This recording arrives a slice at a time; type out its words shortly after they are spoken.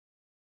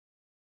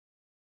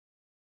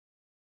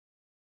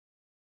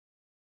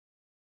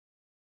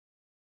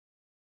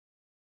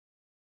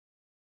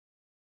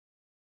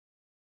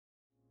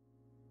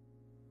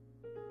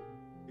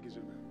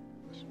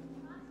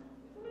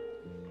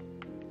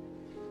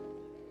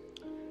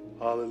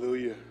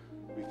Hallelujah.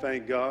 We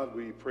thank God.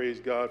 We praise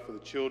God for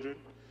the children.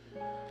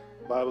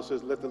 The Bible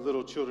says, let the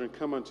little children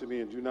come unto me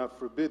and do not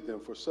forbid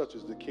them, for such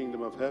is the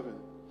kingdom of heaven.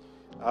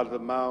 Out of the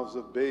mouths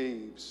of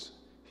babes,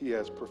 he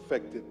has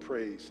perfected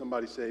praise.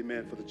 Somebody say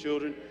amen for the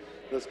children.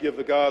 Let's give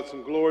the God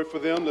some glory for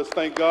them. Let's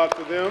thank God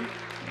for them.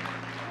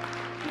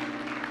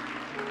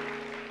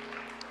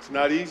 It's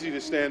not easy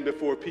to stand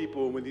before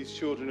people when these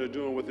children are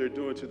doing what they're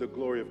doing to the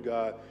glory of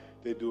God.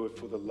 They do it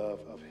for the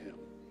love of him.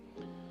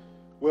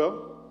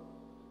 Well,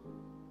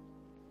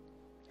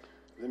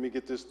 let me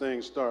get this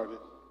thing started.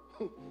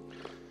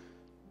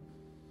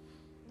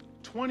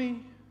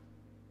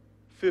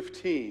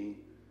 2015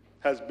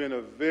 has been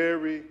a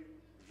very,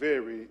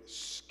 very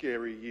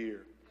scary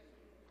year.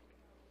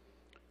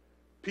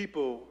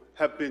 People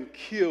have been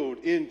killed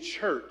in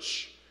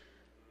church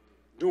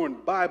during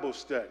Bible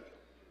study.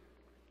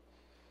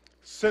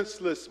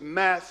 Senseless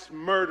mass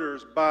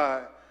murders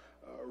by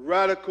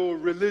radical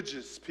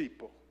religious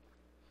people.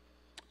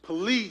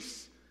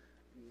 Police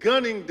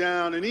gunning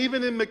down, and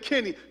even in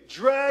McKinney,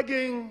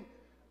 dragging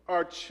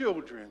our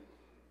children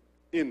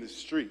in the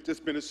streets. It's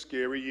been a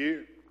scary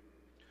year.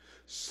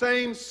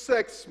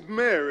 Same-sex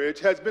marriage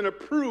has been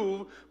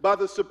approved by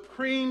the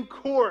Supreme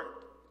Court.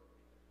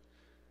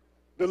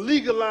 The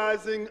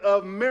legalizing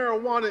of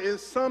marijuana in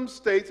some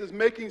states is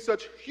making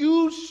such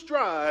huge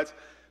strides.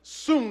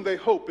 Soon they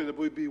hope it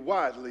will be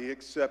widely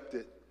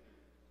accepted.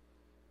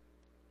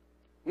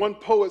 One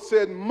poet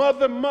said,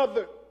 "Mother,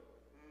 mother,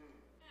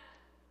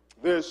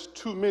 there's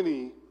too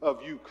many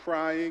of you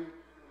crying.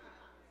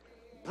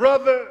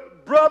 Brother,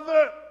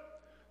 brother,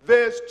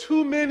 there's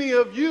too many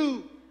of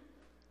you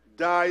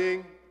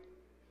dying."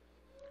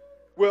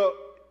 Well,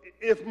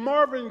 if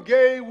Marvin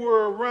Gaye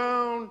were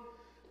around,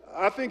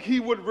 I think he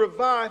would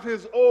revive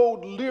his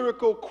old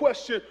lyrical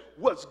question,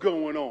 what's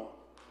going on?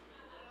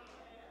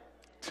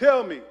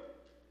 Tell me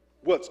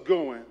what's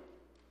going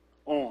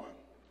on.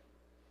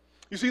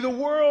 You see, the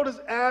world is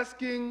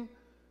asking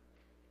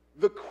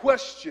the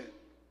question,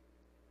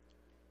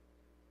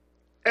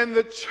 and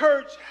the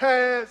church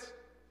has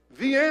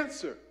the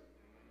answer.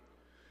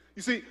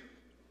 You see,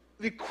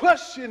 the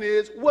question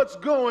is, what's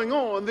going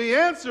on? The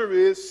answer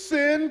is,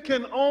 sin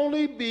can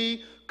only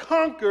be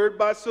conquered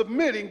by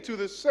submitting to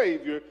the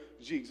Savior,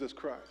 Jesus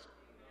Christ.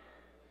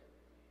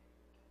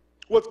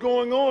 What's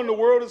going on? The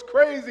world is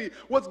crazy.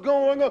 What's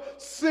going on?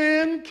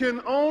 Sin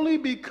can only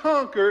be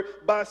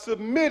conquered by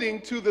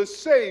submitting to the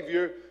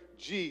Savior,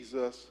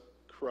 Jesus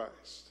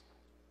Christ.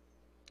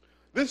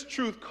 This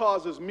truth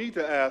causes me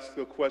to ask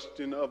the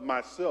question of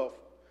myself.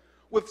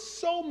 With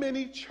so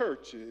many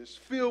churches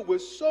filled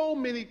with so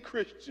many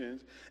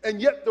Christians, and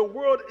yet the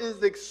world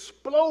is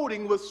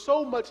exploding with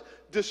so much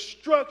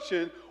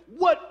destruction,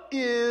 what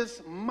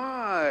is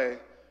my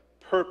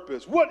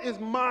purpose? What is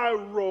my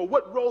role?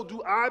 What role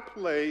do I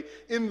play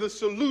in the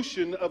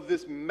solution of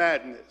this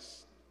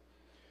madness?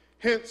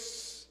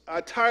 Hence,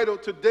 I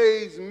titled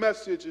today's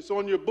message, it's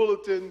on your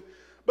bulletin,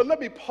 but let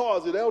me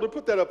pause it. Elder,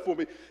 put that up for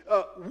me.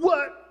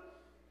 What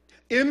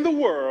in the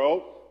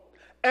world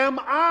am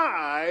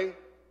I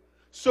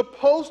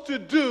supposed to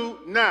do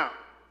now?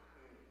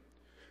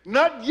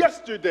 Not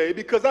yesterday,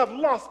 because I've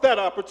lost that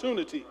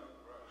opportunity.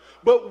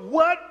 But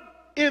what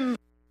in the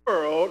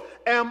world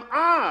am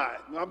I,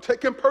 I'm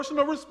taking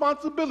personal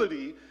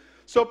responsibility,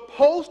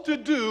 supposed to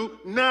do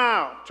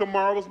now?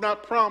 Tomorrow's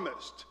not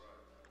promised.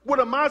 What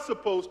am I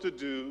supposed to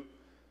do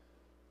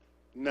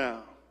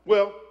now?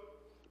 Well,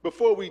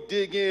 before we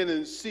dig in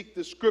and seek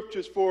the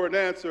scriptures for an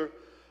answer,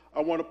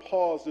 I want to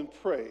pause and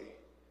pray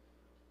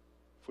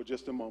for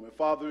just a moment.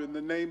 Father, in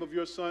the name of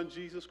your Son,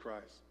 Jesus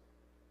Christ,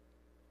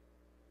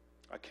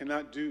 I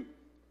cannot do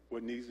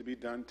what needs to be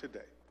done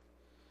today.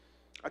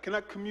 I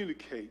cannot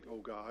communicate, oh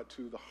God,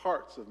 to the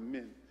hearts of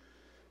men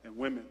and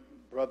women,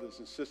 brothers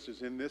and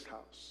sisters in this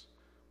house,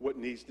 what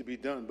needs to be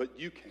done, but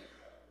you can.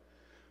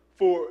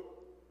 For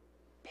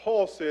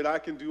Paul said, I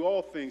can do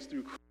all things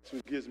through Christ who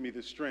gives me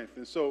the strength.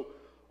 And so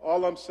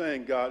all I'm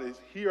saying, God,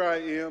 is here I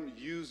am,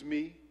 use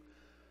me.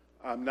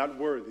 I'm not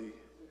worthy,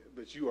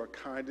 but you are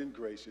kind and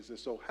gracious, and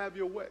so have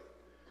your way.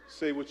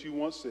 Say what you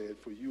once said,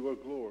 for you are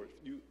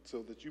glorified,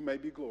 so that you may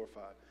be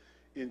glorified.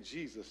 In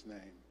Jesus'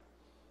 name,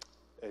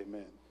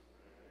 amen.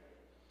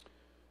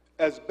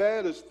 As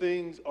bad as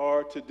things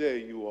are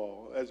today, you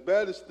all, as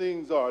bad as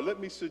things are, let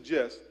me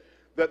suggest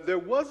that there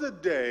was a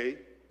day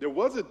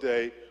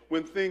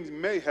when things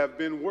may have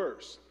been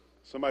worse.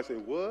 Somebody say,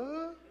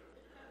 what?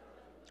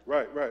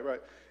 Right.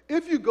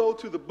 If you go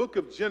to the book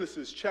of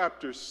Genesis,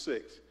 chapter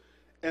 6,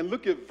 and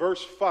look at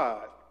verse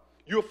 5,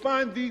 you'll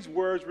find these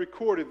words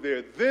recorded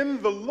there.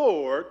 Then the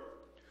Lord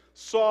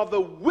saw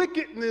the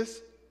wickedness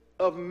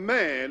of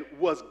man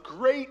was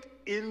great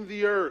in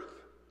the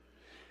earth,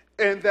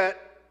 and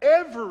that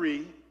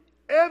every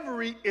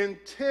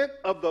intent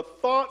of the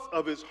thoughts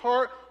of his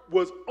heart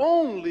was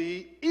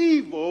only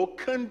evil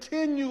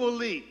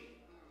continually.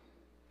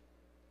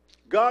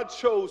 God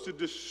chose to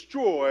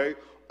destroy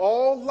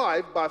all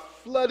life by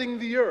flooding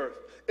the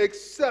earth,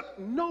 except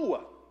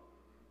Noah.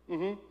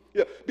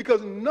 Yeah,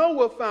 because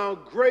Noah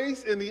found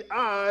grace in the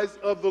eyes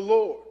of the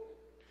Lord.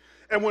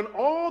 And when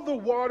all the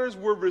waters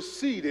were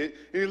receded,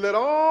 and he let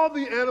all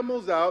the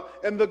animals out,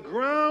 and the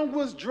ground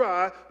was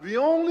dry, the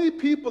only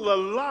people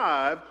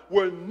alive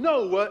were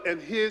Noah and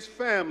his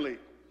family.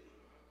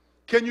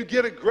 Can you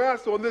get a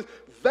grasp on this?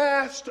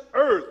 Vast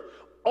earth.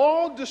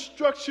 All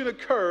destruction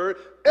occurred.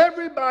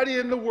 Everybody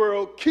in the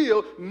world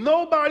killed.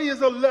 Nobody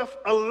is left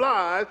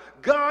alive.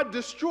 God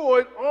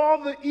destroyed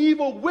all the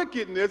evil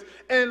wickedness,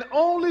 and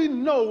only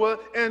Noah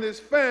and his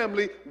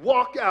family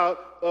walk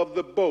out of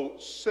the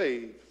boat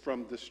saved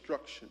from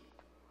destruction.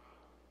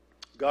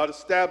 God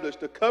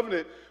established a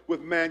covenant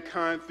with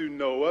mankind through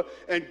Noah,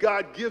 and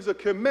God gives a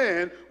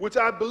command, which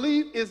I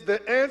believe is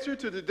the answer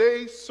to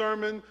today's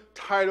sermon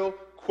title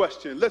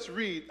question. Let's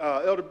read,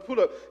 Elder, put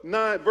up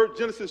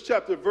Genesis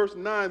chapter verse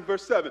 9,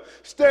 verse 7.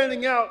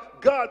 Standing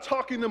out, God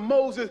talking to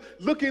Moses,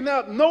 looking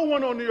out, no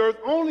one on the earth,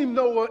 only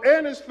Noah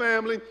and his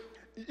family.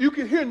 You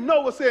can hear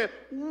Noah saying,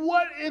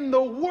 what in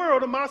the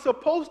world am I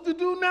supposed to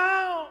do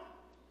now?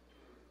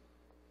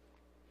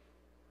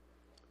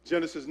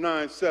 Genesis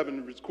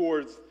 9:7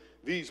 records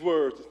these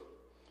words,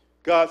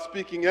 God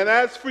speaking, and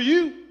as for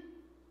you,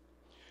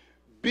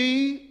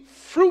 be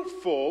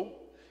fruitful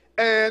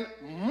and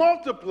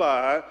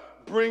multiply,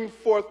 bring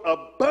forth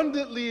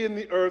abundantly in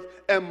the earth,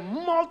 and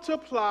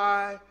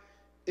multiply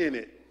in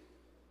it.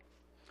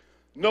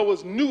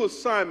 Noah's new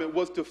assignment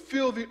was to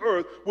fill the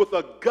earth with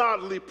a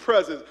godly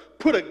presence,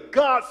 put a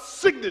God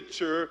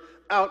signature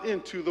out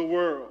into the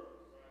world.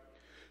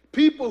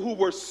 People who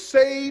were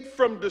saved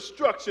from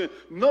destruction,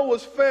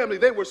 Noah's family,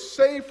 they were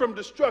saved from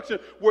destruction,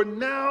 were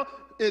now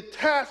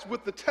tasked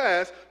with the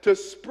task to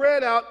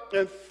spread out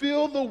and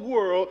fill the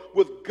world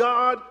with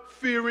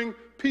God-fearing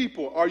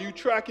people. Are you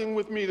tracking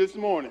with me this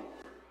morning?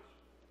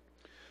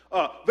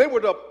 They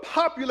were to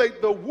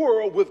populate the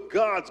world with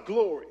God's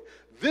glory.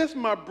 This,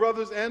 my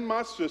brothers and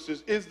my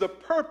sisters, is the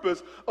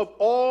purpose of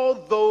all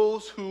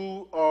those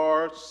who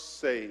are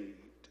saved.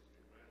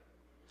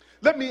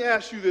 Let me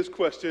ask you this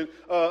question.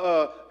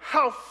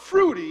 How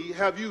fruity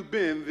have you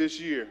been this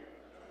year?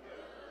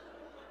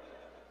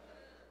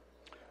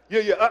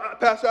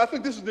 Pastor, I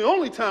think this is the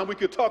only time we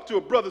could talk to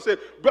a brother and say,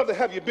 brother,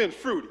 have you been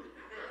fruity?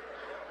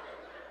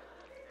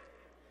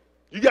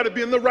 You got to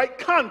be in the right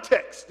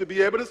context to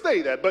be able to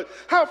say that. But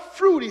how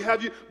fruity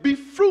have you? Be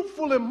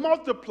fruitful and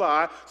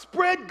multiply.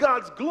 Spread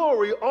God's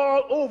glory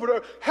all over the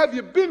earth. Have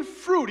you been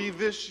fruity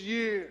this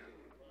year?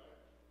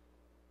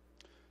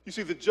 You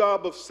see, the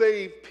job of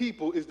saved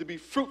people is to be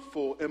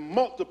fruitful and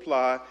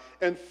multiply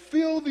and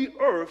fill the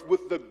earth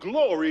with the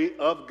glory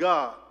of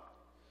God.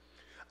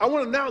 I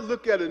want to now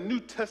look at a New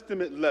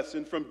Testament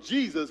lesson from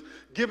Jesus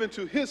given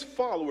to his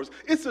followers.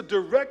 It's a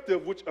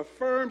directive which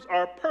affirms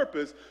our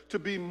purpose to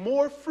be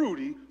more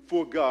fruity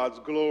for God's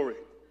glory.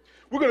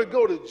 We're going to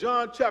go to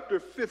John chapter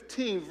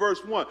 15,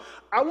 verse 1.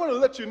 I want to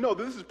let you know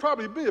that this has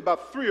probably been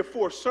about 3 or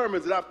 4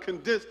 sermons that I've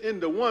condensed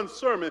into one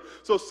sermon.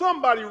 So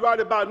somebody right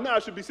about now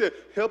should be saying,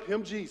 help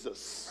him,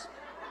 Jesus.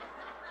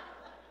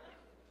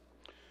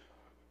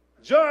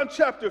 John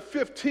chapter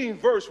 15,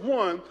 verse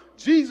 1,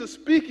 Jesus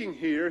speaking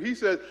here, he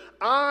says,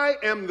 I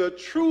am the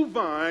true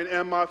vine,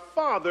 and my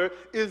Father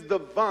is the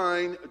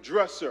vine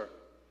dresser.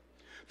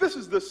 This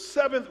is the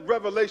 7th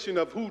revelation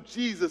of who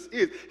Jesus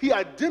is. He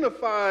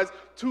identifies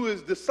to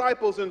his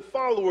disciples and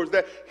followers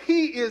that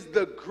he is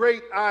the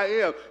great I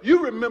am.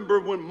 You remember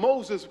when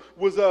Moses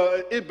was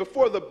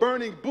before the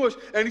burning bush,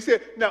 and he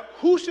said, now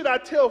who should I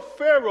tell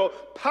Pharaoh?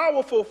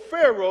 Powerful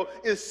Pharaoh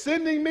is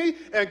sending me.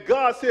 And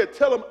God said,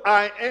 tell him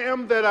I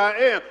am that I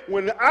am.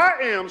 When the I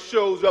am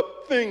shows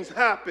up, things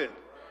happen.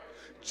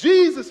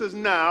 Jesus is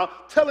now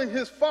telling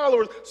his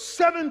followers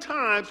 7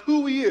 times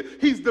who he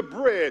is. He's the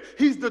bread,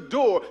 he's the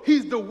door,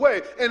 he's the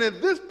way. And in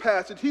this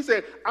passage, he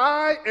said,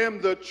 I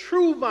am the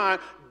true vine.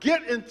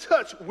 Get in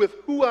touch with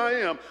who I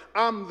am.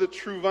 I'm the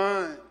true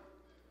vine.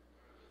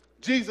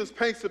 Jesus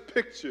paints a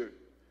picture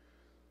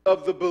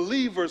of the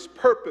believer's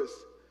purpose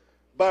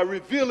by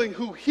revealing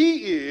who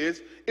he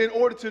is in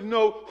order to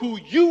know who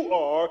you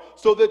are,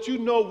 so that you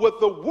know what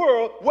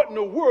in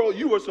the world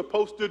you are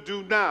supposed to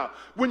do now.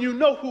 When you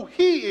know who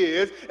he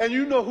is and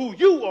you know who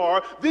you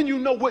are, then you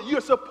know what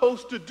you're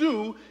supposed to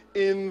do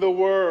in the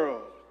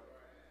world.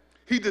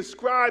 He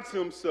describes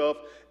himself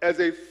as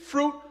a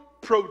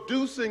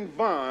fruit-producing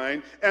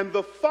vine and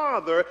the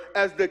Father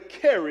as the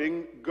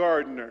caring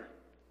gardener.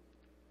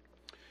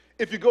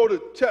 If you go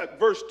to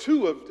verse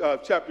 2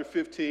 of chapter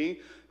 15,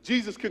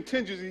 Jesus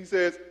continues, he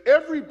says,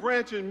 every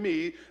branch in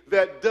me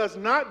that does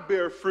not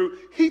bear fruit,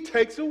 he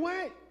takes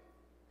away.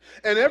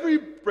 And every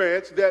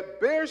branch that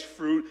bears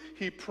fruit,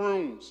 he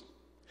prunes,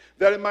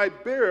 that it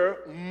might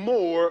bear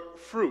more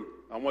fruit.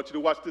 I want you to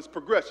watch this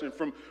progression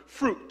from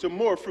fruit to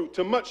more fruit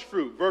to much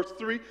fruit. Verse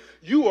 3,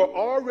 you are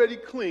already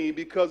clean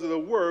because of the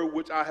word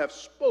which I have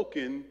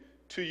spoken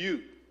to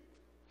you.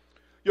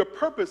 Your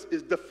purpose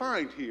is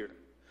defined here.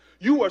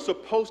 You are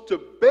supposed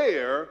to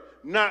bear,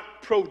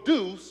 not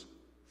produce,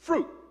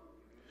 fruit.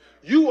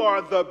 You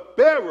are the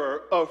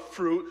bearer of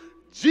fruit.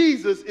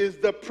 Jesus is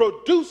the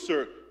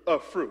producer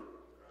of fruit.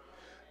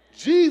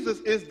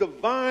 Jesus is the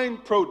vine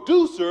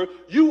producer.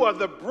 You are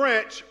the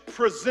branch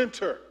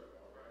presenter.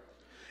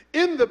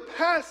 In the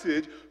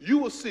passage, you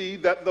will see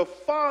that the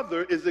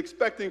Father is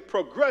expecting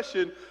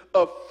progression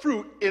of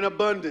fruit in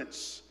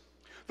abundance.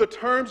 The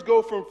terms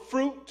go from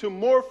fruit to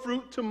more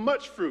fruit to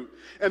much fruit,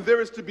 and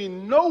there is to be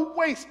no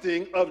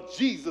wasting of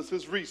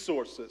Jesus'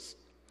 resources.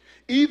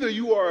 Either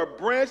you are a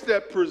branch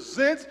that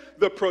presents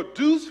the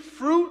produced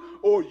fruit,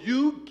 or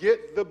you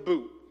get the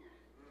boot.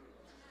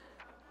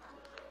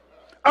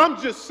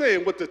 I'm just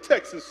saying what the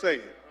text is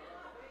saying.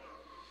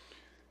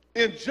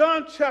 In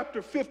John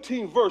chapter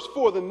 15, verse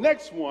 4, the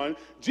next one,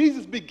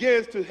 Jesus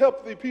begins to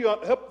help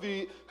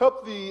the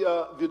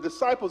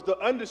disciples to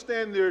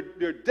understand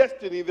their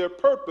destiny, their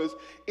purpose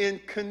in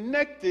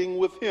connecting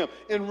with him,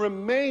 in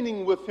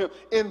remaining with him,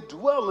 in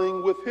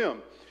dwelling with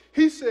him.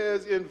 He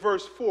says in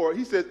verse 4,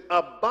 he says,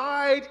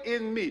 abide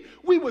in me.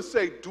 We would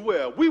say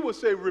dwell. We would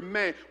say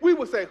remain. We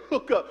would say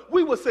hook up.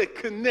 We would say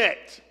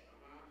connect.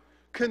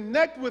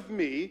 Connect with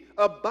me,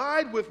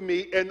 abide with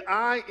me, and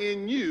I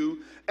in you,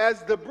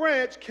 as the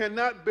branch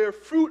cannot bear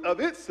fruit of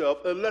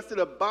itself unless it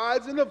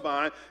abides in the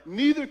vine,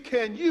 neither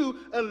can you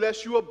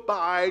unless you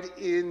abide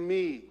in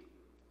me.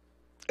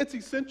 It's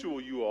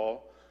essential, you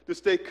all, to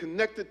stay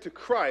connected to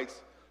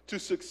Christ to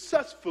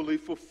successfully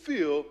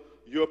fulfill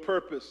your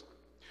purpose.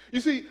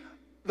 You see,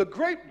 the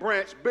grape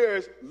branch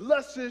bears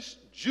luscious,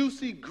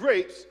 juicy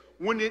grapes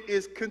when it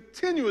is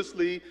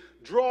continuously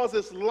draws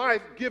its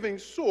life-giving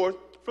source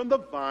from the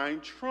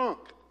vine trunk.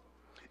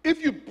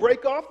 If you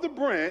break off the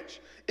branch,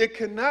 it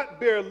cannot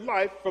bear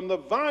life from the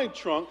vine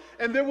trunk,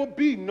 and there will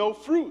be no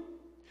fruit.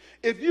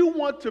 If you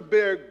want to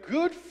bear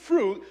good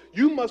fruit,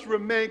 you must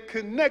remain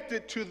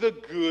connected to the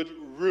good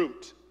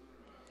root.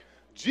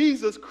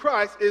 Jesus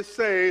Christ is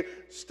saying,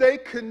 stay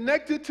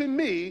connected to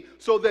me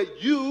so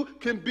that you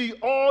can be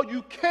all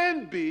you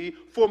can be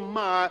for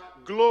my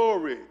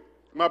glory.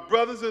 My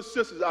brothers and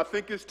sisters, I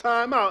think it's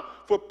time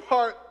out for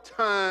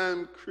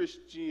part-time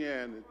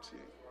Christianity.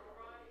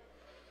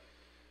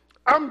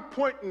 I'm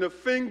pointing the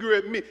finger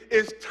at me.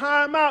 It's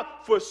time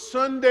out for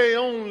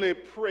Sunday-only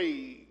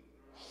praise.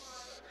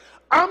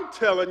 I'm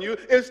telling you,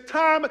 it's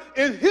time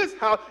in his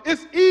house.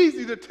 It's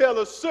easy to tell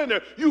a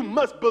sinner, you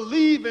must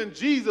believe in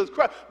Jesus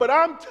Christ. But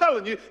I'm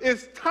telling you,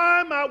 it's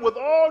time out with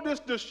all this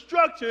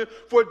destruction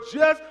for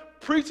just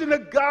preaching the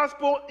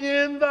gospel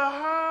in the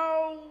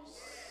house.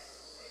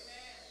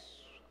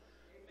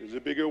 There's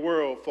a bigger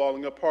world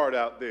falling apart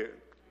out there.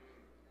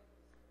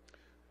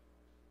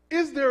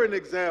 Is there an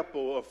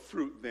example of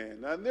fruit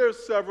then? And there's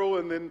several,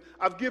 and then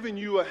I've given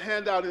you a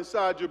handout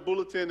inside your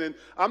bulletin, and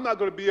I'm not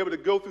going to be able to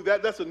go through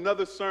that. That's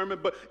another sermon,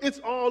 but it's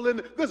all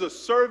in. There's a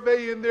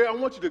survey in there. I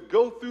want you to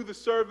go through the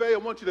survey. I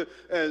want you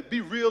to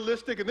be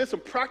realistic, and there's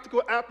some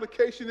practical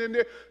application in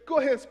there. Go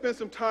ahead and spend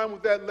some time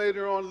with that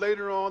later on.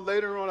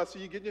 I see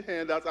you getting your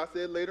handouts. I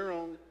said later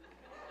on.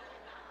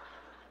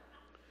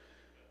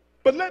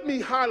 But let me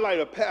highlight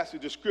a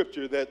passage of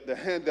scripture that the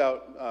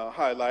handout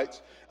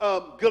highlights.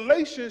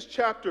 Galatians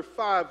chapter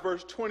 5,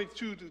 verse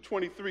 22 to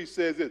 23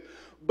 says this.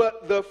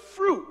 But the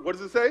fruit, what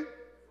does it say?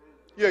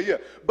 Yeah.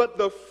 But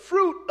the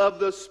fruit of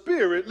the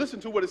Spirit, listen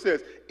to what it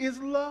says, is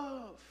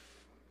love.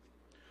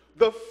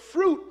 The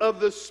fruit of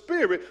the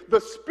Spirit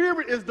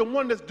is the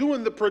one that's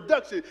doing the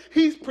production.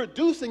 He's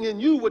producing in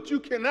you what you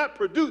cannot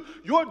produce.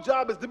 Your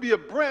job is to be a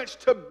branch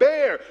to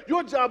bear.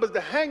 Your job is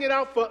to hang it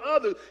out for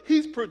others.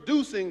 He's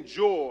producing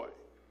joy.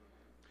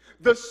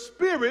 The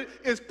Spirit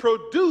is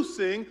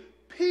producing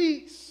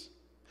peace.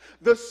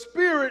 The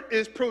Spirit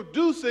is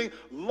producing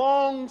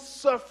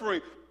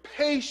long-suffering,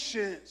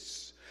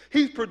 patience.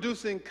 He's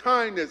producing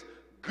kindness,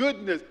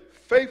 goodness,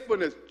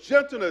 faithfulness,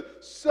 gentleness,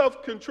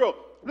 self-control.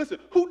 Listen,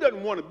 who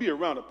doesn't want to be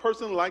around a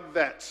person like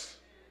that?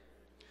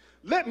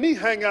 Let me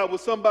hang out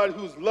with somebody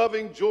who's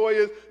loving,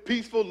 joyous,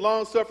 peaceful,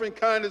 long-suffering,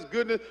 kindness,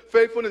 goodness,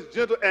 faithfulness,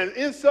 gentle, and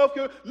in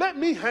self-control. Let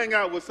me hang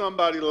out with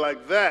somebody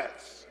like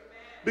that.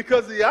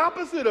 Because the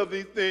opposite of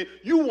these things,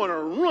 you want to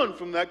run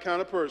from that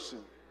kind of person.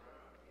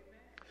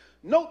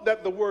 Note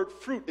that the word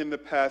fruit in the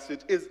passage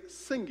is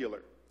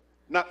singular,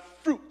 not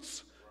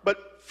fruits,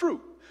 but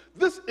fruit.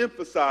 This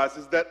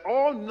emphasizes that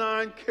all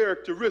 9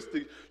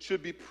 characteristics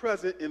should be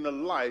present in the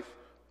life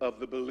of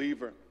the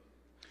believer.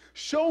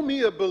 Show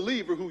me a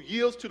believer who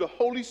yields to the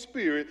Holy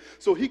Spirit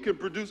so he can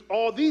produce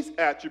all these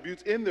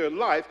attributes in their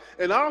life,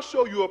 and I'll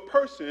show you a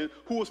person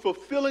who is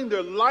fulfilling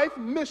their life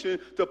mission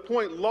to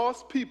point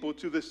lost people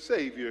to the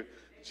Savior,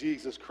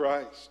 Jesus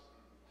Christ.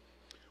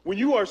 When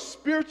you are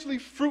spiritually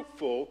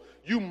fruitful,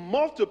 you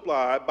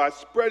multiply by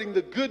spreading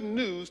the good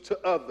news to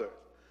others.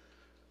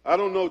 I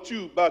don't know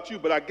about you,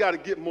 but I got to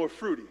get more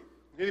fruity.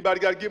 Anybody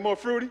got to get more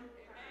fruity?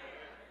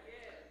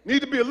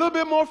 Need to be a little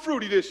bit more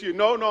fruity this year.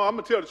 No, I'm going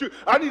to tell the truth.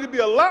 I need to be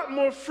a lot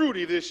more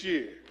fruity this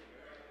year.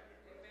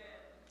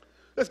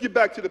 Let's get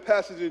back to the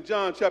passage in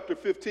John chapter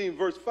 15,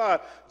 verse 5.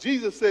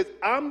 Jesus says,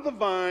 I'm the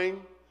vine,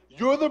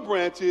 you're the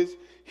branches.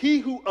 He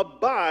who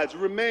abides,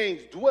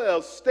 remains,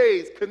 dwells,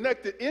 stays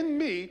connected in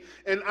me,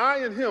 and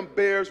I in him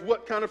bears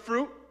what kind of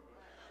fruit?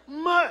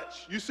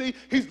 much. You see,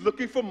 he's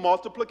looking for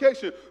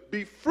multiplication.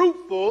 Be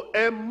fruitful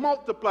and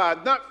multiply,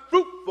 not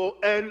fruitful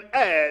and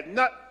add,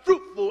 not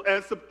fruitful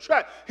and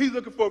subtract. He's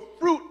looking for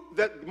fruit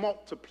that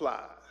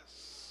multiplies.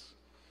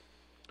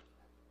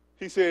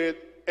 He said,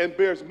 and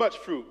bears much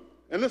fruit.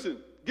 And listen,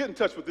 get in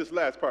touch with this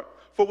last part.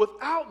 For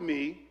without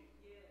me,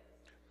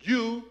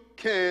 you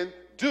can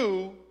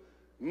do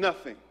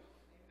nothing.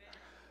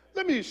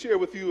 Let me share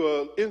with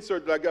you an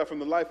insert that I got from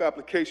the Life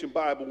Application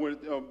Bible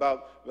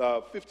about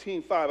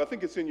 15:5. I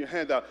think it's in your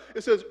handout.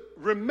 It says,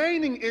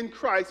 remaining in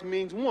Christ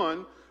means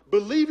 1,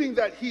 believing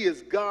that he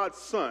is God's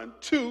son.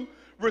 2,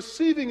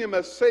 receiving him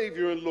as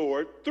Savior and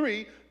Lord.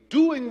 3,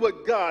 doing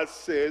what God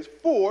says.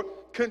 4,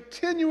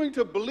 continuing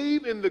to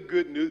believe in the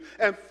good news.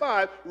 And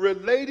 5,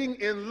 relating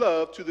in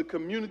love to the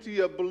community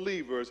of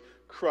believers,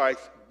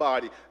 Christ's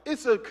body.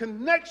 It's a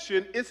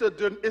connection. It's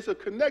a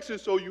connection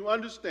so you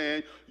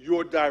understand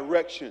your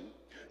direction.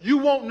 You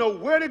won't know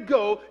where to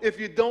go if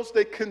you don't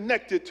stay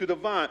connected to the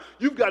vine.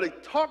 You've got to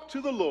talk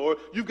to the Lord.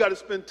 You've got to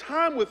spend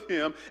time with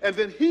him, and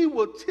then he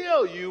will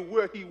tell you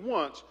where he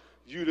wants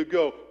you to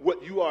go,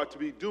 what you are to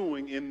be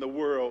doing in the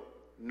world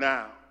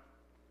now.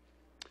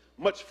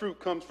 Much fruit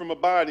comes from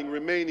abiding,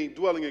 remaining,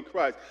 dwelling in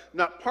Christ.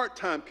 Not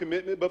part-time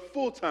commitment, but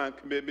full-time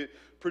commitment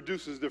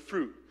produces the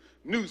fruit.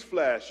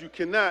 Newsflash, you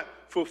cannot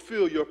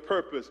fulfill your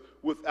purpose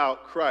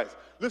without Christ.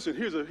 Listen,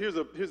 here's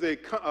a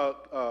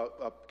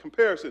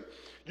comparison.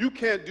 You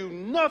can't do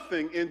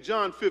nothing in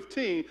John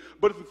 15,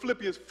 but in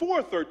Philippians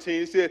 4:13,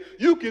 he said,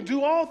 you can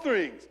do all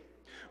things.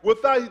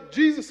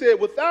 Jesus said,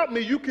 without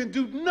me, you can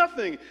do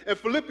nothing. In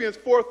Philippians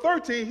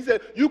 4:13, he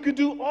said, you can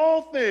do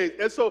all things.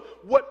 And so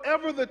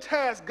whatever the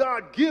task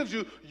God gives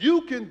you,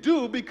 you can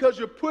do because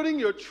you're putting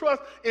your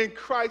trust in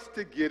Christ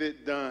to get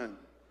it done.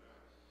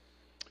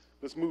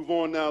 Let's move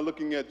on now,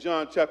 looking at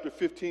John chapter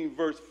 15,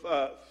 verse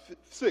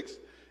 6.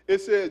 It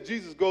says,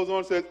 Jesus goes on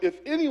and says, if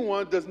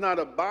anyone does not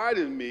abide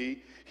in me,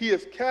 he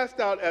is cast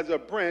out as a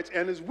branch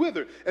and is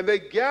withered. And they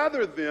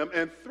gather them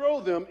and throw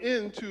them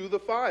into the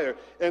fire,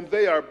 and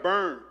they are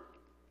burned.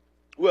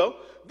 Well,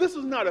 this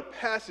is not a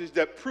passage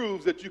that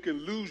proves that you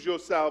can lose your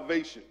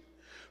salvation.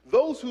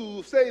 Those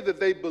who say that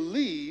they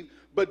believe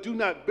but do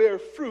not bear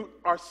fruit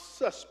are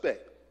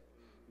suspect.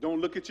 Don't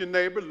look at your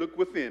neighbor, look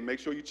within. Make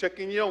sure you're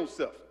checking your own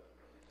self.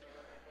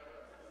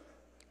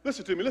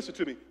 Listen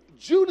to me.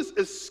 Judas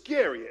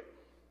Iscariot.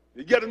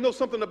 You got to know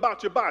something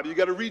about your Bible. You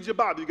got to read your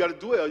Bible. You got to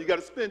dwell. You got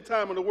to spend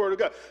time on the Word of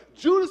God.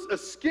 Judas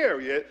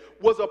Iscariot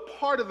was a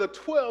part of the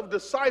 12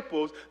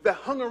 disciples that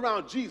hung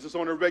around Jesus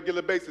on a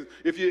regular basis.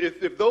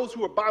 If those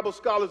who are Bible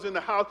scholars in the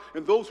house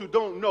and those who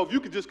don't know, if you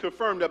could just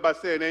confirm that by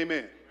saying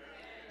amen.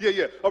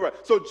 Yeah. All right.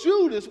 So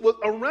Judas was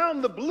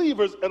around the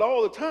believers at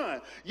all the time,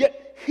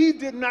 yet he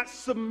did not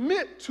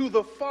submit to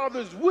the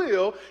Father's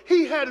will.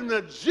 He had an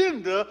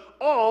agenda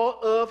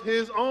all of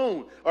his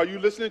own. Are you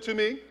listening to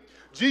me?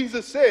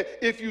 Jesus said,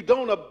 if you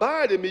don't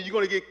abide in me, you're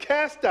going to get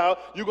cast out.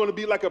 You're going to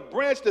be like a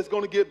branch that's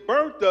going to get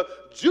burnt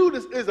up.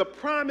 Judas is a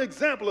prime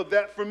example of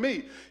that for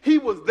me. He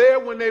was there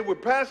when they were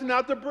passing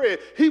out the bread.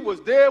 He was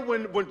there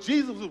when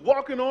Jesus was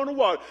walking on the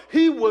water.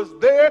 He was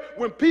there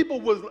when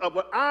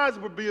when eyes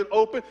were being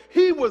opened.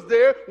 He was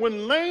there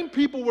when lame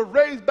people were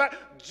raised back.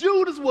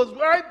 Judas was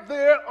right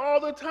there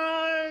all the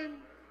time.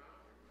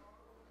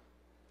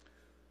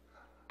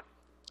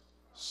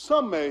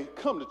 Some may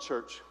come to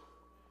church.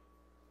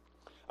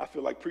 I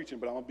feel like preaching,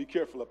 but I'm going to be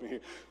careful up in here.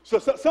 So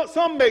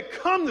some may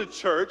come to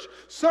church.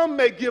 Some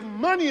may give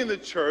money in the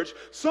church.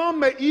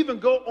 Some may even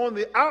go on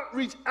the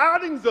outreach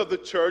outings of the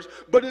church.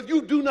 But if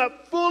you do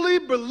not fully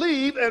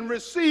believe and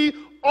receive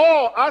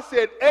all, I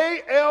said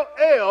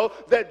A-L-L,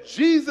 that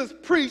Jesus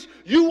preached,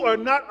 you are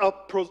not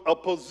a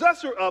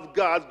possessor of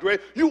God's grace.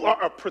 You are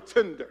a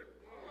pretender.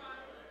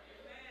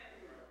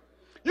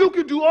 You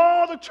can do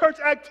all the church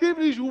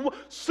activities you want,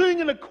 sing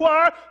in the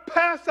choir,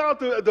 pass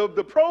out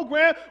the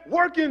program,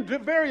 work in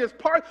various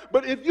parts.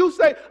 But if you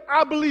say,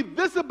 I believe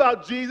this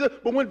about Jesus,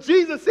 but when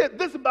Jesus said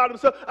this about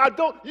himself, I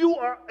don't, you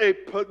are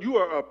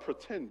a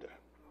pretender.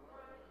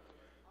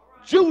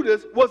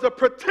 Judas was a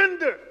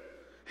pretender.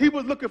 He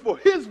was looking for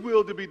his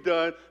will to be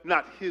done,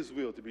 not his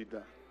will to be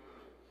done.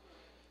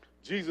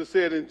 Jesus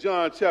said in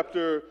John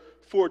chapter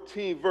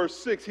 14, verse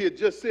 6, he had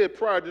just said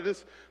prior to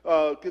this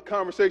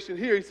conversation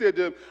here, he said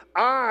to him,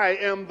 I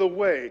am the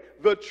way,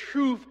 the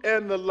truth,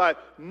 and the life.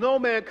 No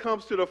man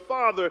comes to the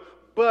Father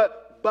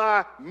but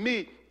by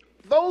me.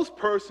 Those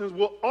persons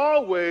will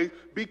always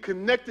be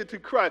connected to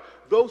Christ.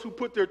 Those who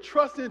put their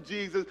trust in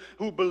Jesus,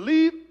 who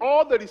believe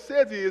all that he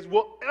says he is,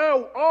 will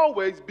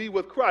always be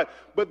with Christ.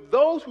 But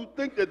those who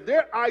think that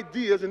their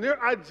ideas and their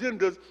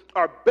agendas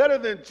are better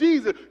than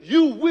Jesus,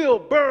 you will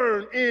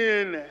burn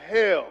in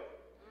hell.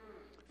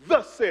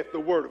 Thus saith the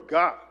word of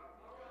God.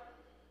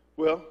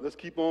 Well, let's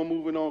keep on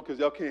moving on because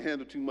y'all can't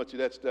handle too much of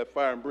that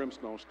fire and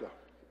brimstone stuff.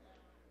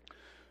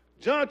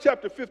 John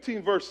chapter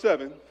 15, verse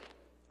 7.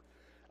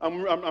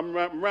 I'm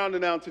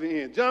rounding down to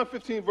the end. John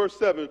 15, verse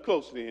 7,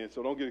 close to the end,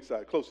 so don't get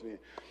excited. Close to the end.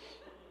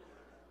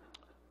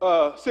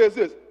 says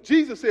this.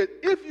 Jesus said,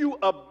 if you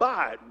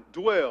abide,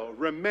 dwell,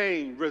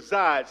 remain,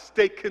 reside,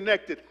 stay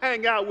connected,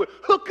 hang out with,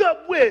 hook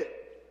up with.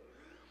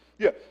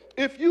 Yeah.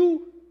 If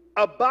you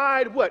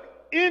abide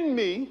what? In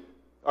me.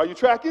 Are you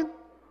tracking?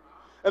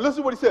 And listen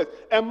to what he says.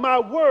 And my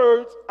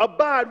words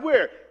abide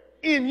where?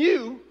 In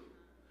you.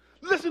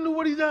 Listen to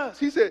what he does.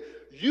 He said,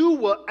 you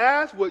will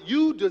ask what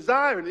you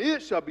desire and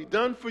it shall be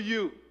done for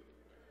you.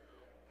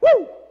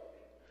 Woo!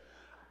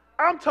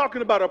 I'm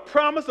talking about a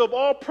promise of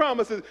all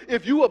promises.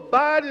 If you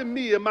abide in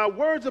me and my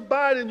words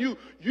abide in you,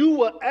 you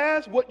will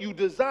ask what you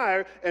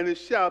desire and it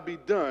shall be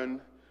done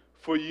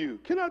for you.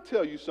 Can I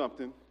tell you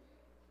something?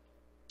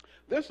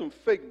 There's some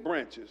fake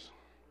branches.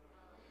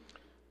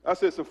 I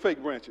said some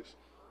fake branches.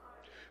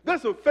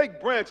 There's some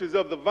fake branches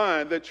of the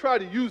vine that try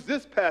to use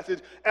this passage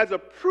as a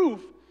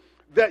proof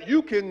that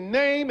you can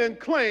name and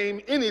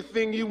claim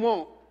anything you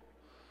want.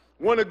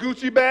 Want a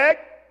Gucci bag?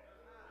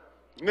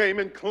 Name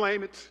and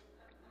claim it.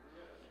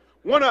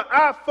 Want an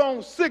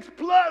iPhone 6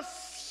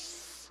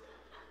 Plus?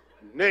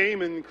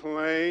 Name and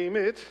claim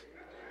it.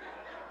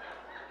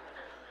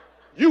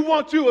 You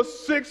want you a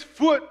 6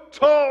 foot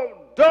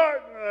tall,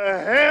 dark,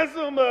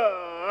 handsome,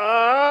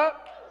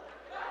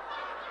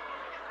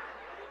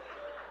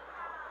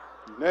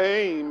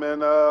 name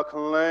and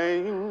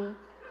claim.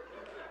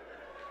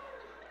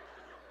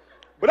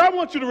 But I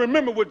want you to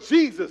remember what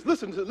Jesus,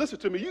 listen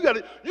to me, you got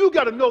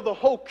to know the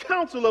whole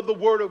counsel of the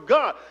Word of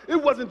God. It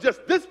wasn't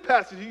just this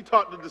passage he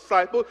taught the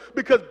disciples,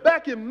 because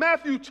back in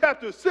Matthew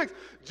chapter 6,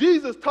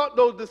 Jesus taught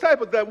those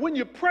disciples that when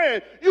you're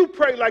praying, you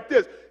pray like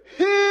this: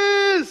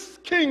 His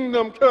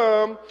kingdom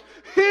come,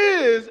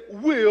 His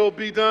will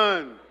be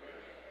done.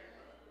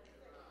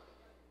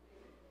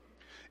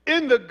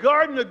 In the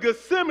Garden of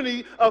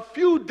Gethsemane, a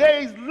few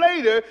days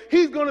later,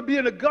 he's going to be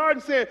in the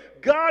garden saying,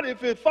 God,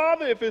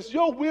 Father, if it's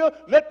your will,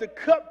 let the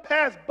cup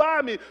pass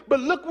by me. But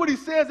look what he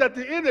says at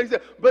the end. He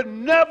said, but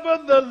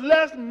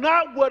nevertheless,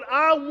 not what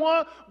I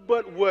want,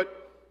 but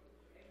what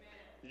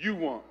you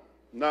want.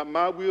 Not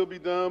my will be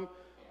done,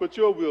 but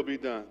your will be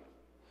done.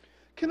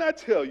 Can I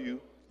tell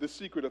you the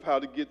secret of how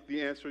to get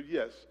the answer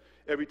yes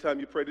every time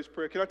you pray this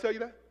prayer? Can I tell you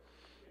that?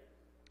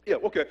 Yeah,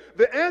 okay.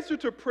 The answer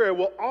to prayer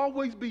will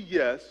always be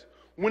yes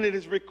when it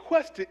is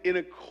requested in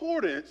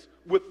accordance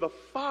with the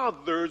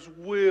Father's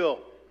will.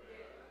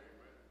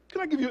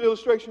 Can I give you an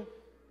illustration?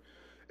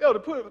 Elder,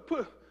 put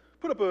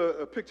up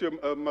a picture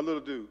of my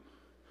little dude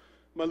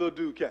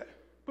cat.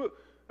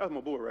 That's my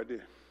boy right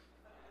there.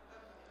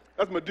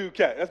 That's my dude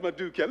cat. Let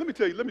me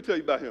tell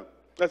you about him.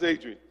 That's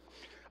Adrian.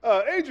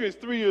 Adrian's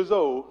 3 years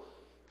old,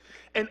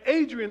 and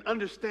Adrian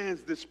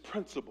understands this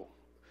principle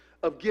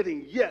of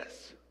getting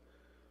yes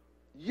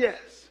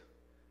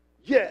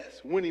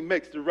when he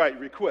makes the right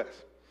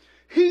request.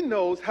 He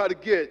knows how to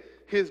get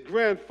his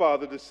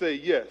grandfather to say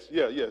yes.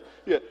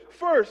 Yeah.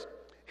 First,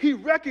 he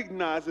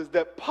recognizes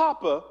that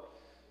Papa,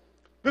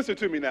 listen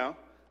to me now,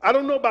 I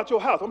don't know about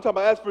your house, I'm talking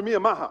about as for me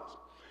and my house.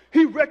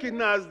 He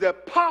recognized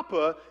that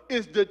Papa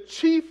is the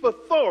chief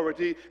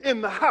authority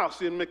in the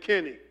house in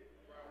McKinney.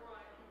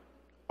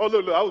 Oh,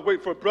 look, I was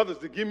waiting for brothers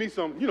to give me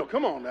some,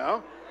 come on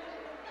now.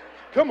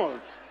 Come on.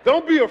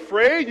 Don't be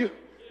afraid.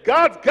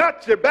 God's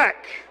got your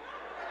back.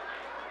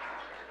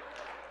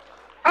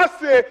 I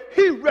said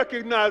he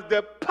recognized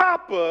that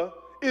Papa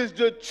is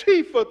the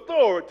chief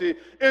authority.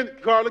 And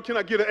Carla, can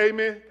I get an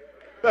amen?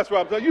 That's what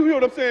I'm saying. You hear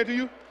what I'm saying to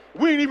you?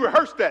 We ain't even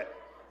rehearsed that.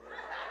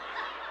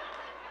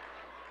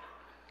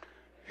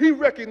 He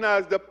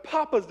recognized that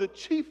Papa's the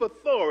chief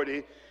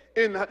authority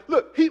in the,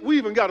 look, we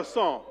even got a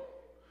song.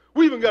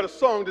 We even got a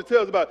song that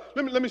tells about,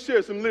 let me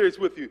share some lyrics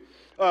with you.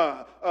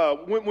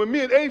 When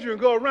me and Adrian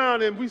go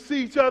around and we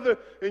see each other,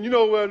 and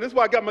that's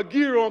why I got my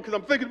gear on, because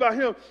I'm thinking about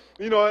him,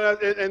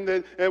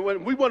 and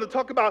when we want to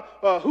talk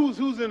about who's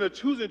in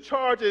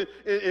charge in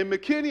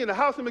McKinney, in the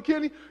house in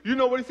McKinney, you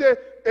know what he said?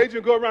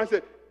 Adrian go around and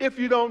said, if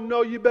you don't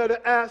know, you better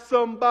ask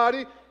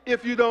somebody.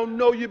 If you don't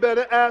know, you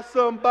better ask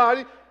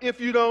somebody.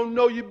 If you don't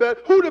know, you better.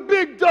 Who the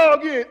big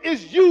dog is?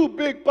 It's you,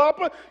 Big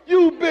Papa.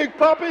 You, Big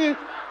Papa.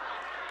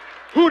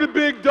 Who the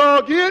big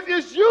dog is?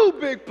 It's you,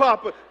 Big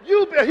Papa.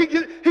 He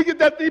get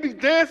that thing, he be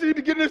dancing, he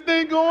be getting this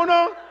thing going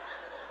on.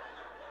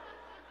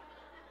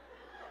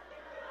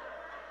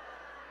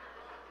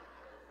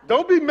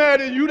 Don't be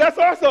mad at you, that's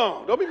our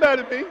song. Don't be mad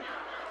at me.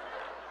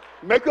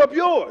 Make up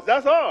yours,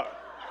 that's ours.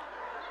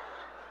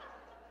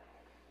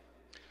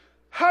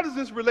 How does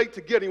this relate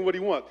to getting what he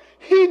wants?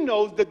 He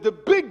knows that the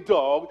big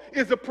dog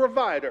is a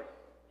provider.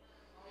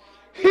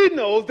 He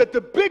knows that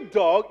the big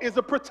dog is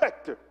a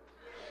protector.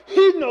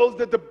 He knows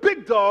that the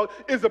big dog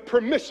is a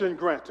permission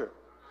granter.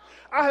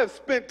 I have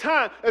spent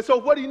time, and so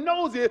what he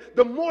knows is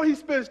the more he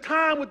spends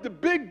time with the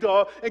big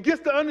dog and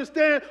gets to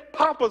understand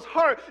Papa's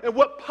heart and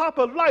what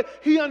Papa likes,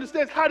 he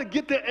understands how to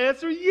get the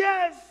answer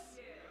yes,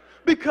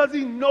 because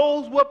he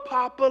knows what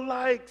Papa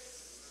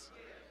likes.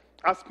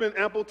 I spent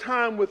ample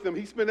time with him.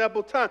 He spent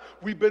ample time.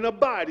 We've been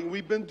abiding.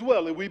 We've been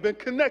dwelling. We've been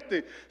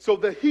connecting so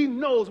that he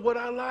knows what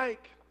I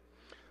like.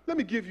 Let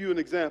me give you an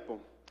example.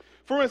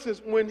 For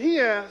instance, when he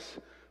asks,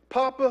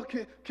 Papa,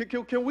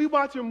 can we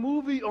watch a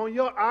movie on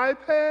your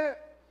iPad?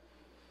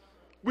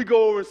 We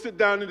go over and sit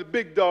down in the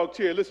big dog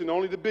chair. Listen,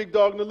 only the big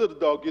dog and the little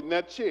dog get in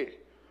that chair.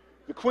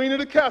 The queen of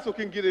the castle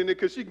can get in there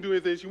because she can do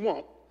anything she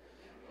wants.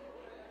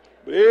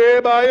 But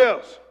everybody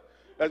else,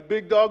 that's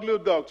big dog,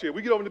 little dog chair.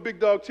 We get over in the big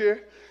dog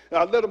chair, and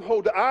I let him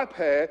hold the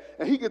iPad,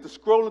 and he gets to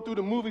scrolling through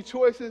the movie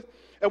choices.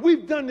 And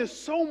we've done this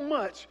so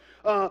much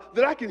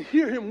that I can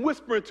hear him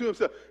whispering to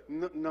himself,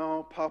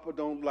 no, Papa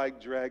don't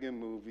like dragon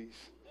movies.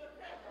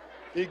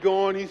 He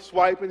going, he's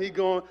swiping, he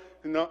going,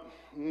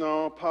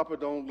 no, Papa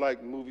don't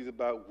like movies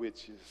about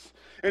witches.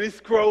 And he's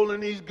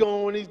scrolling, he's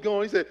going.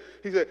 He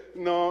said,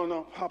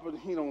 no, Papa,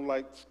 he don't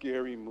like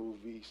scary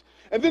movies.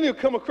 And then he'll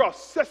come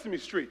across Sesame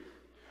Street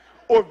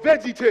or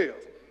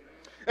VeggieTales.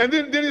 And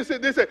then they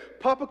say,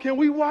 Papa, can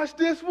we watch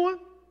this one?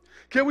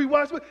 Can we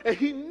watch it? And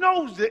he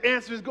knows the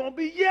answer is going to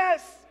be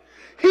yes.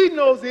 He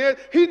knows it.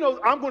 He knows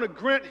I'm going to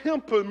grant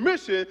him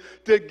permission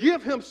to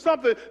give him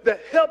something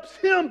that helps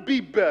him be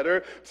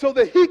better so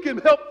that he can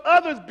help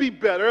others be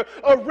better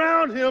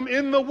around him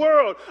in the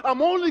world.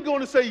 I'm only going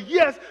to say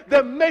yes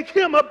that make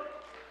him a...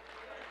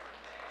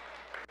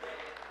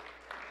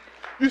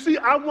 You see,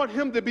 I want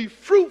him to be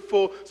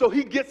fruitful so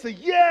he gets a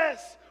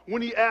yes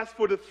when he asks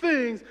for the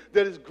things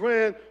that his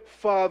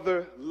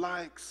grandfather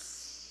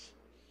likes.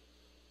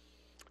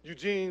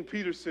 Eugene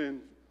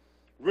Peterson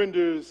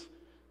renders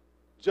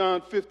John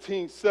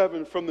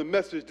 15:7 from the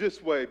Message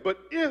this way: but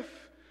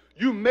if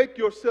you make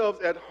yourselves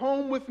at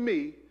home with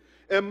me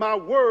and my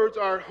words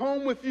are at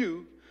home with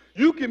you,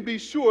 you can be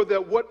sure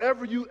that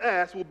whatever you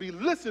ask will be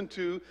listened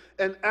to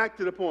and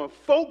acted upon.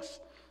 Folks,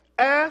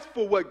 ask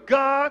for what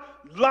God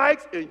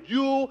likes and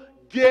you'll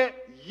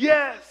get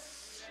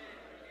yes.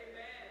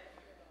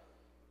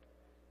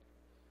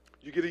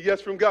 You get a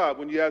yes from God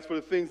when you ask for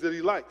the things that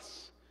he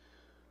likes.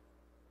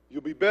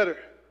 You'll be better.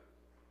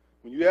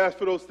 When you ask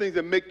for those things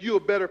that make you a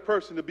better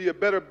person, to be a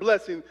better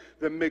blessing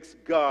that makes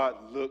God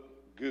look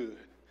good.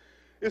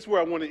 It's where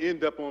I want to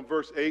end up on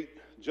verse 8,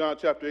 John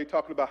chapter 8,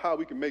 talking about how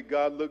we can make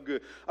God look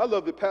good. I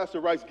love that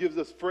Pastor Rice gives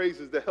us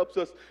phrases that helps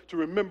us to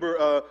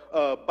remember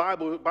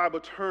Bible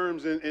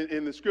terms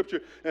in the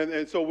scripture.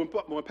 And so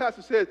when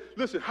Pastor says,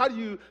 listen, how do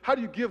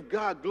you give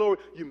God glory?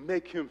 You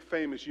make him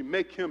famous. You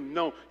make him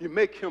known. You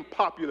make him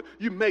popular.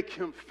 You make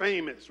him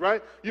famous,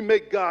 right? You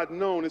make God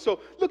known. And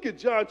so look at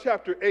John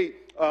chapter 8,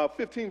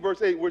 15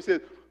 verse 8, where it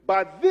says,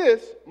 by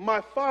this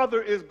my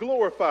Father is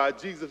glorified,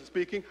 Jesus is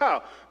speaking.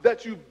 How?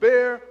 That you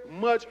bear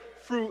much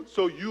fruit,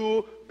 so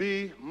you'll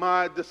be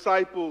my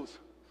disciples.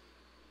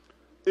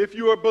 If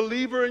you're a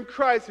believer in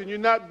Christ and you're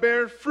not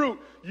bearing fruit,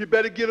 you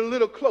better get a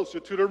little closer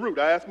to the root.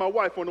 I asked my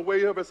wife on the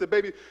way up, I said,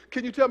 baby,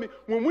 can you tell me,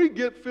 when we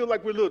feel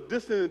like we're a little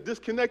distant and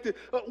disconnected,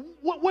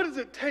 what does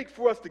it take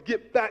for us to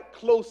get back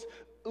close,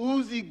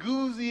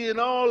 oozy-goozy and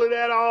all of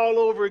that all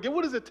over again?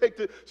 What does it take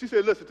to, she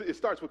said, listen, it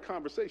starts with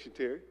conversation,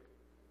 Terry.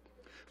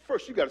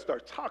 First, you got to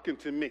start talking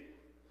to me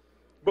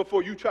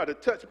before you try to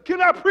touch me.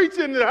 Can I preach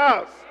in the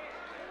house?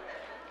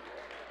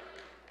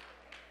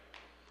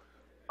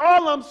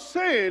 All I'm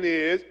saying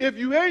is, if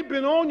you ain't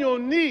been on your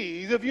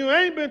knees, if you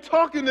ain't been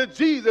talking to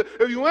Jesus,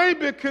 if you ain't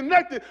been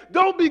connected,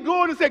 don't be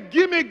going and say,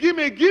 give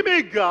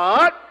me,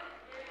 God.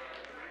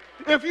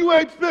 If you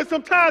ain't spent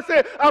some time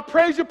saying, I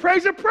praise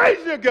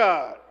you,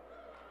 God.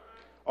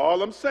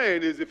 All I'm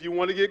saying is, if you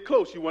want to get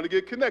close, you want to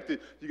get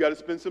connected, you got to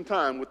spend some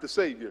time with the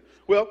Savior.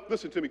 Well,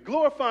 listen to me.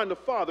 Glorifying the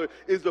Father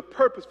is the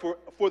purpose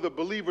for the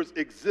believer's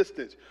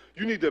existence.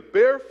 You need to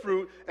bear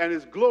fruit, and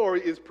his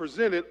glory is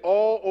presented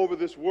all over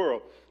this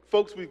world.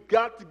 Folks, we've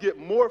got to get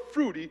more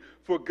fruity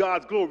for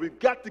God's glory. We've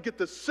got to get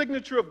the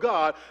signature of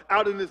God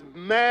out in this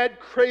mad,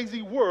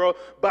 crazy world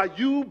by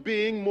you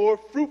being more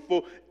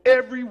fruitful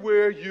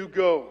everywhere you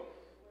go.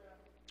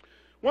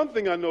 One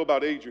thing I know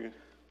about Adrian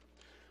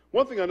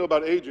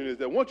is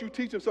that once you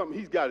teach him something,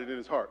 he's got it in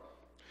his heart.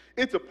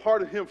 It's a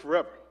part of him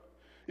forever.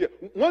 Yeah,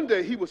 one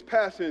day he was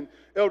passing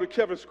Elder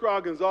Kevin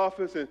Scroggins'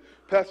 office, and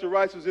Pastor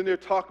Rice was in there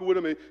talking with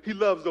him, and he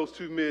loves those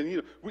two men.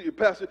 You know,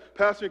 Pastor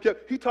and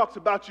Kevin, he talks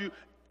about you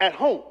at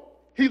home.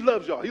 He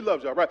loves y'all,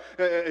 right?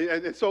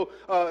 And so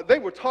they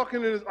were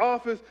talking in his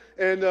office,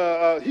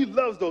 and he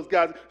loves those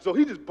guys. So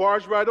he just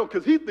barged right on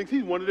because he thinks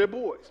he's one of their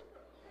boys.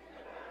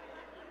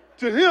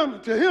 To him,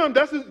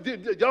 that's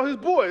y'all his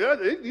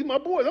boy. He's my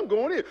boy. I'm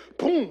going in.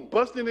 Boom,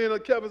 busting in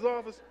Kevin's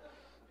office.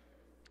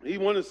 He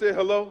wanted to say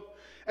hello.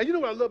 And you know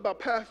what I love about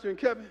Pastor and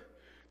Kevin?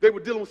 They were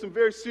dealing with some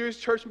very serious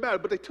church matters,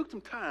 but they took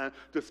some time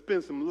to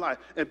spend some life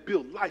and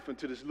build life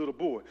into this little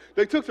boy.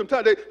 They took some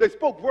time. They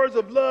spoke words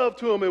of love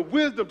to him and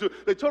wisdom to him.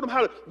 They told him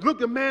how to look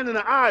the man in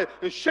the eye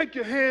and shake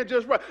your hand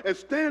just right and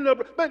stand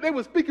up. Man, they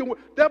were speaking.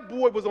 That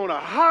boy was on a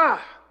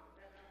high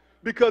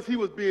because he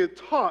was being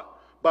taught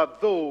by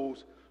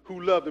those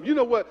who loved him. You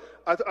know what?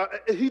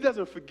 He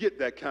doesn't forget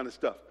that kind of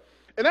stuff.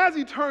 And as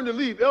he turned to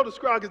leave, Elder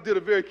Scroggins did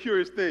a very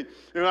curious thing.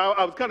 And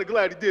I was kind of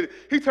glad he did it.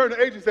 He turned to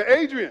Adrian and said,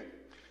 Adrian.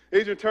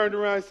 Adrian turned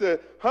around and said,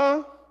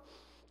 huh?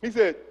 He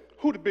said,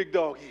 who the big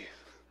dog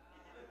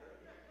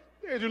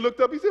is? Adrian looked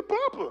up. He said,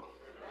 Papa.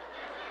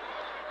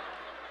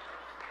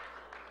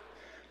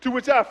 To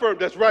which I affirmed,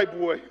 that's right,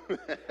 boy.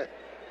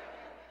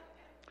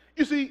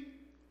 You see,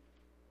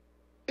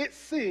 It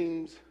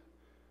seems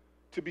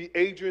to be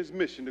Adrian's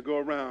mission to go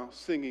around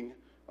singing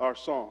our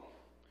song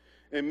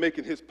and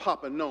making his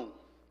papa known.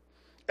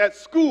 At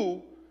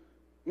school,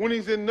 when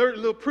he's in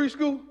little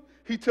preschool,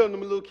 he telling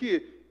them a little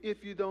kid,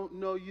 if you don't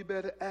know, you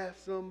better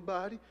ask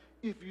somebody.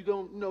 If you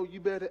don't know, you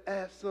better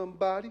ask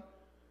somebody.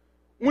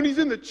 When he's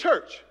in the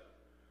church,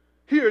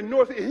 here in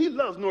Northeast, he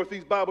loves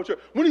Northeast Bible Church.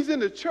 When he's in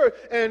the church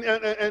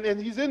and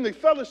he's in the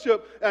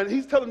fellowship and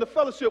he's telling the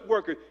fellowship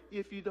worker,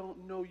 if you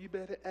don't know, you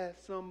better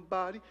ask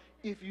somebody.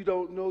 If you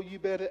don't know, you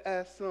better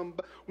ask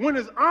somebody. When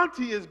his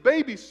auntie is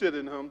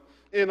babysitting him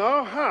in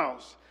our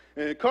house,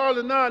 and Carl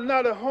and I are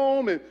not at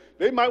home, and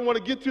they might want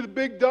to get to the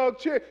big dog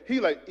chair, he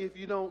like, if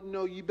you don't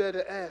know, you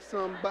better ask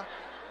somebody.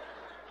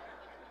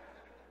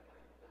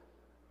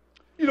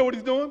 You know what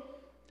he's doing?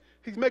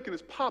 He's making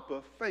his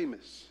papa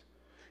famous.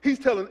 He's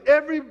telling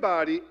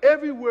everybody,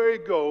 everywhere he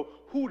goes,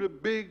 who the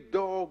big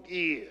dog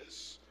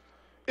is.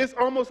 It's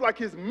almost like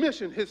his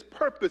mission, his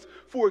purpose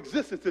for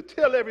existence, to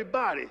tell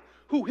everybody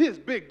who his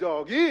big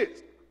dog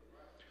is.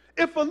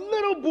 If a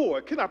little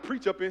boy, can I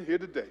preach up in here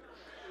today?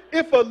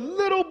 If a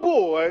little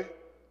boy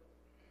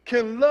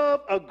can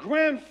love a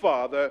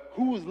grandfather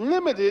who's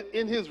limited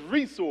in his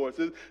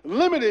resources,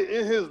 limited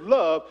in his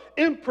love,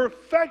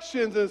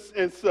 imperfections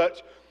and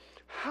such,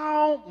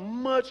 how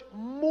much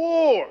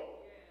more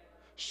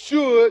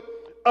should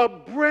a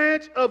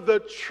branch of the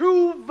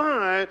true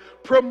vine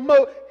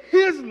promote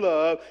his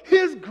love,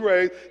 his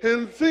grace,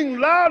 and sing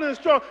loud and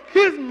strong,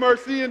 his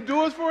mercy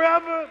endures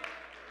forever?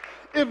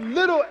 If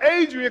little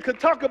Adrian could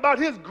talk about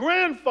his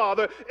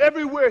grandfather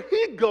everywhere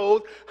he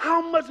goes,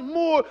 how much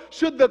more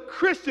should the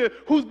Christian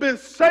who's been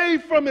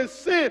saved from his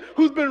sin,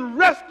 who's been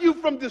rescued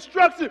from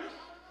destruction,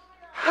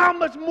 how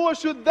much more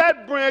should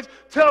that branch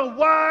tell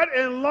wide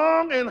and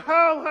long and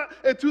how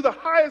and to the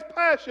highest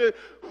passion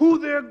who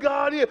their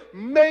God is?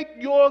 Make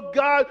your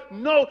God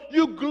know.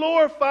 You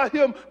glorify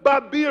him by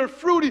being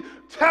fruity.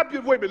 Tap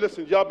your, wait a minute,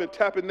 listen, y'all been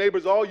tapping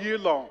neighbors all year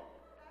long.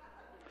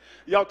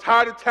 Y'all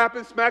tired of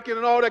tapping, smacking,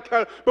 and all that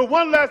kind of, but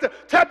one last time,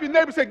 tap your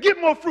neighbor and say,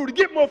 get more fruity,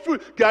 get more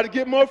fruity. Got to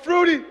get more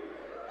fruity.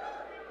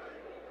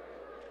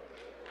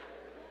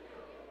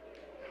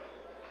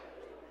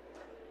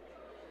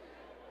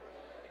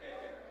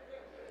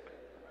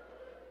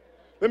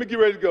 Let me get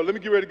ready to go. Let me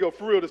get ready to go.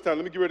 For real this time.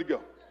 Let me get ready to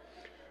go.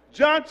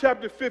 John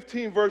chapter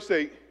 15, verse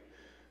 8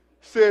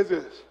 says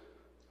this.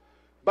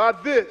 By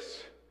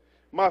this,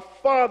 my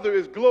Father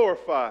is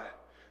glorified,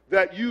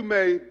 that you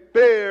may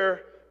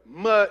bear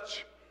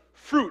much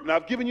fruit. And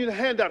I've given you the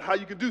handout how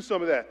you can do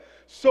some of that.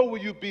 So will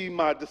you be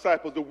my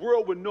disciples. The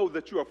world will know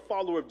that you're a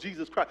follower of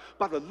Jesus Christ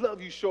by the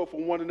love you show for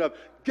one another.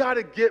 Got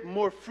to get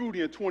more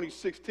fruity in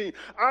 2016.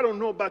 I don't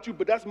know about you,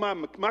 but that's my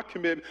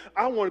commitment.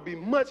 I want to be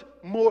much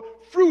more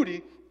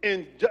fruity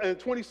in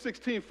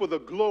 2016 for the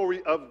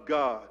glory of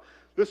God.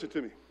 Listen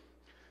to me.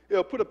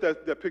 Yeah, put up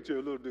that picture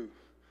of the little dude.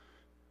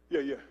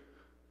 Yeah.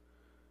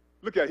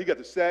 Look at it. He got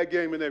the sad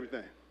game and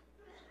everything.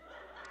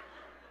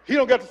 He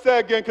don't got the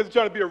sad game because he's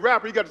trying to be a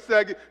rapper. He got the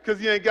sad game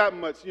because he ain't got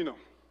much, you know.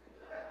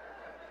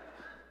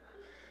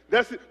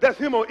 That's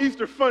him on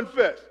Easter Fun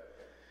Fest.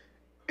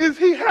 Is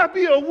he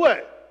happy or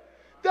what?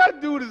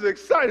 That dude is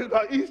excited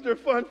about Easter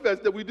Fun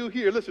Fest that we do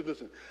here.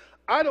 Listen.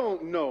 I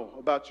don't know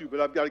about you, but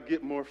I've got to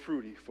get more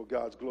fruity for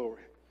God's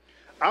glory.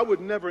 I would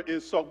never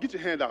insult, get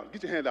your hand out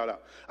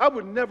out. I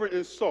would never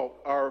insult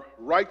our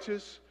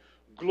righteous,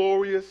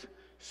 glorious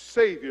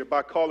Savior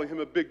by calling him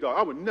a big dog.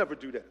 I would never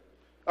do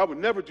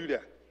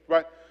that.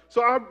 Right?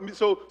 So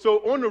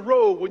on the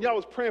road, when y'all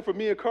was praying for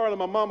me and Carl and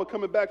my mama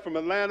coming back from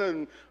Atlanta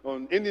and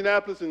on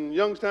Indianapolis and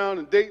Youngstown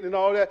and Dayton and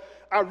all that,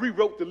 I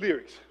rewrote the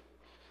lyrics.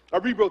 I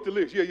rewrote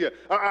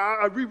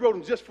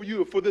them just for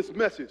you, for this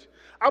message.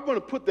 I'm going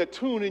to put that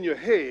tune in your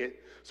head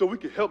so we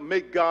can help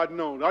make God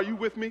known. Are you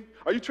with me?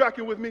 Are you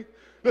tracking with me?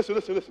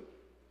 Listen.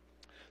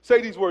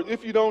 Say these words.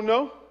 If you don't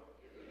know,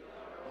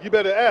 you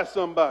better ask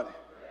somebody.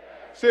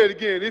 Say it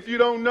again. If you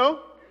don't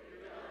know,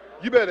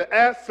 you better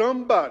ask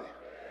somebody.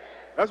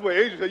 That's what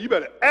Adrian said. You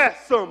better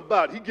ask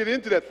somebody. He get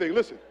into that thing.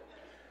 Listen.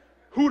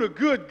 Who the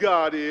good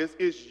God is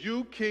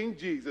you, King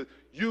Jesus.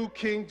 You,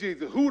 King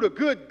Jesus. Who the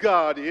good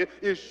God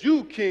is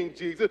you, King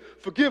Jesus.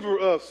 Forgiver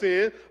of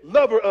sin,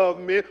 lover of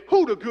men.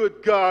 Who the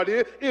good God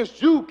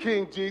is you,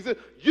 King Jesus.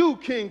 You,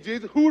 King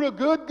Jesus. Who the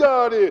good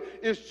God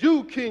is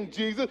you, King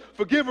Jesus.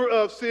 Forgiver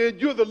of sin,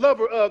 you're the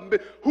lover of men.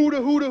 Who the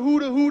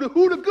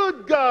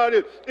good God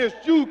is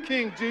you,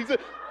 King Jesus.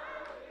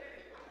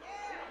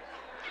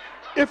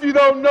 If you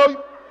don't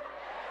know,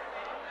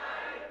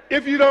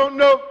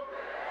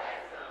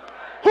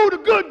 who the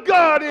good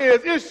God is,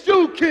 it's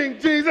you, King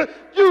Jesus.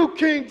 You,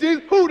 King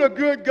Jesus. Who the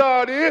good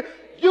God is,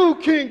 you,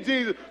 King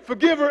Jesus.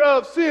 Forgiver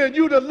of sin,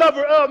 you the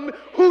lover of me.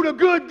 Who the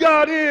good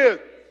God is.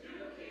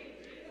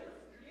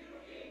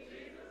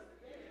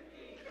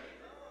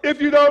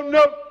 If you don't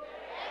know,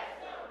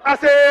 I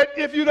said,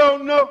 if you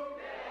don't know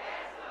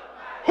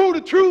who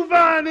the true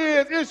vine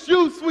is, it's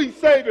you, sweet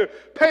Savior.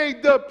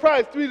 Paid the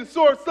price to be the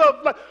source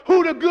of life.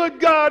 Who the good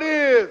God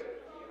is.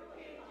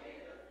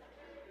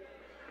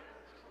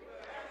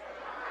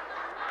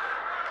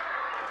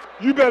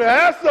 You better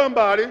ask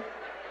somebody.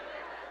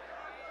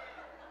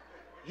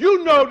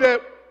 You know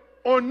that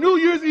on New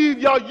Year's Eve,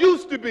 y'all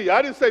used to be.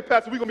 I didn't say,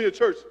 Pastor, we're going to be in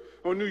church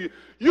on New Year.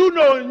 You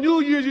know on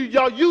New Year's Eve,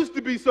 y'all used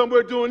to be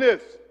somewhere doing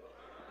this.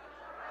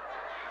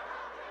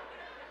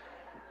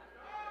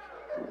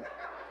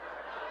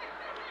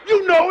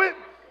 You know it.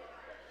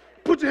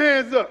 Put your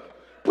hands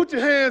up. Put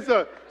your hands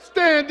up.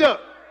 Stand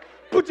up.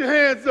 Put your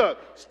hands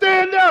up.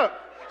 Stand up.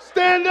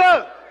 Stand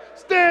up.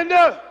 Stand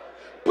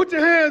up. Put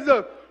your hands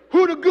up.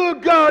 Who the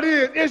good God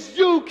is? It's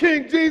you,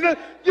 King Jesus.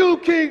 You,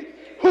 King.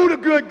 Who the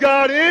good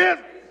God is?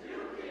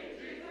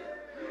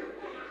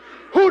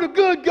 Who the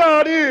good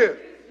God is?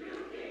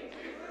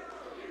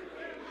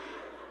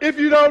 If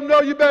you don't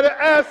know, you better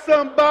ask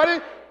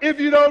somebody. If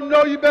you don't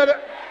know, you better.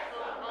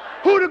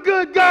 Who the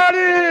good God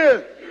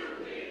is?